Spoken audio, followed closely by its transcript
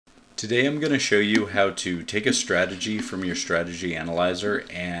Today I'm going to show you how to take a strategy from your strategy analyzer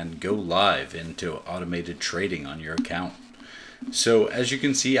and go live into automated trading on your account. So as you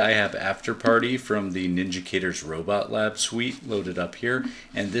can see, I have Afterparty from the Ninjacators Robot Lab suite loaded up here,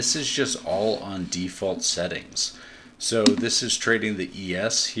 and this is just all on default settings. So this is trading the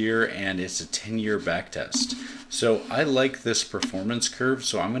ES here, and it's a 10-year backtest. So I like this performance curve,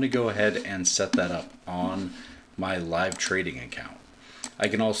 so I'm going to go ahead and set that up on my live trading account. I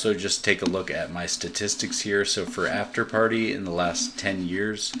can also just take a look at my statistics here. So for Afterparty in the last 10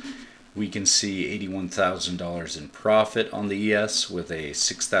 years, we can see $81,000 in profit on the ES with a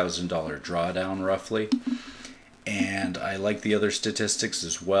 $6,000 drawdown roughly. And I like the other statistics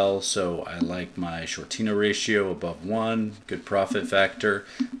as well. So I like my Shortino ratio above 1, good profit factor.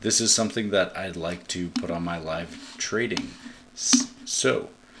 This is something that I'd like to put on my live trading. So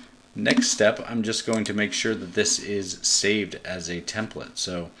next step, I'm just going to make sure that this is saved as a template.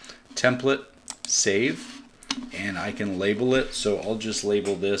 So template, save, and I can label it. So I'll just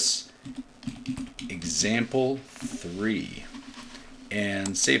label this example 3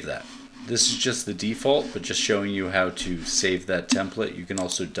 and save that. This is just the default, but just showing you how to save that template. You can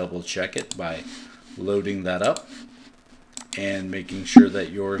also double check it by loading that up and making sure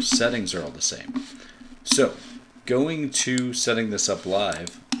that your settings are all the same. So going to setting this up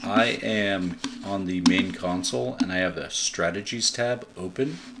live, I am on the main console and I have a strategies tab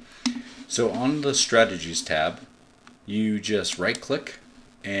open. So on the strategies tab, you just right click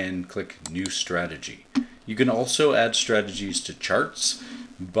and click new strategy. You can also add strategies to charts,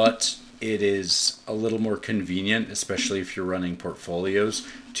 but it is a little more convenient, especially if you're running portfolios,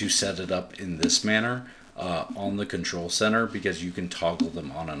 to set it up in this manner on the control center, because you can toggle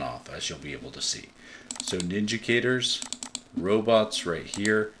them on and off, as you'll be able to see. So Ninjacators, robots right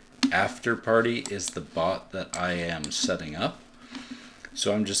here. Afterparty is the bot that I am setting up.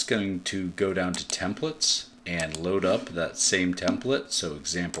 So I'm just going to go down to templates and load up that same template. So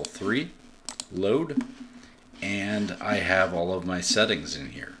example 3, load, and I have all of my settings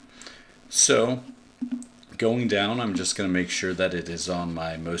in here. So going down, I'm just going to make sure that it is on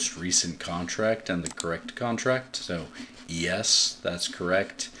my most recent contract and the correct contract. So yes, that's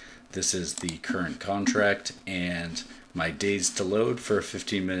correct. This is the current contract, and my days to load for a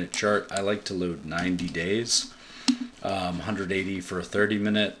 15-minute chart, I like to load 90 days, 180 for a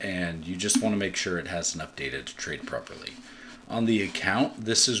 30-minute, and you just want to make sure it hasn't updated to trade properly. On the account,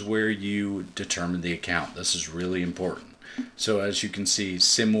 this is where you determine the account. This is really important. So as you can see,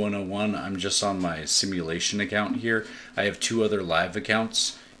 Sim 101, I'm just on my simulation account here. I have 2 other live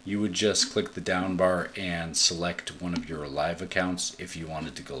accounts. You would just click the down bar and select one of your live accounts if you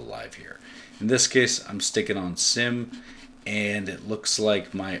wanted to go live here. In this case, I'm sticking on Sim, and it looks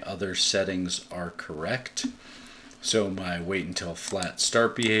like my other settings are correct. So my wait until flat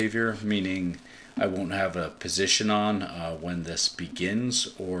start behavior, meaning I won't have a position on when this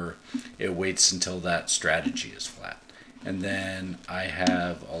begins, or it waits until that strategy is flat. And then I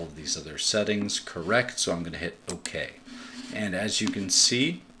have all of these other settings correct, so I'm going to hit OK. And as you can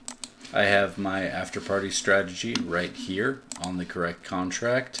see, I have my Afterparty strategy right here on the correct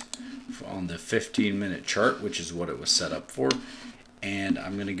contract on the 15-minute chart, which is what it was set up for. And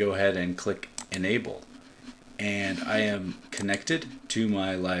I'm going to go ahead and click enable. And I am connected to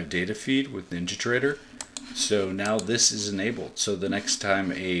my live data feed with NinjaTrader. So now this is enabled. So the next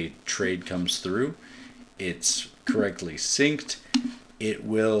time a trade comes through, it's correctly synced. It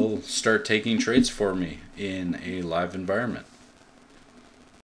will start taking trades for me in a live environment.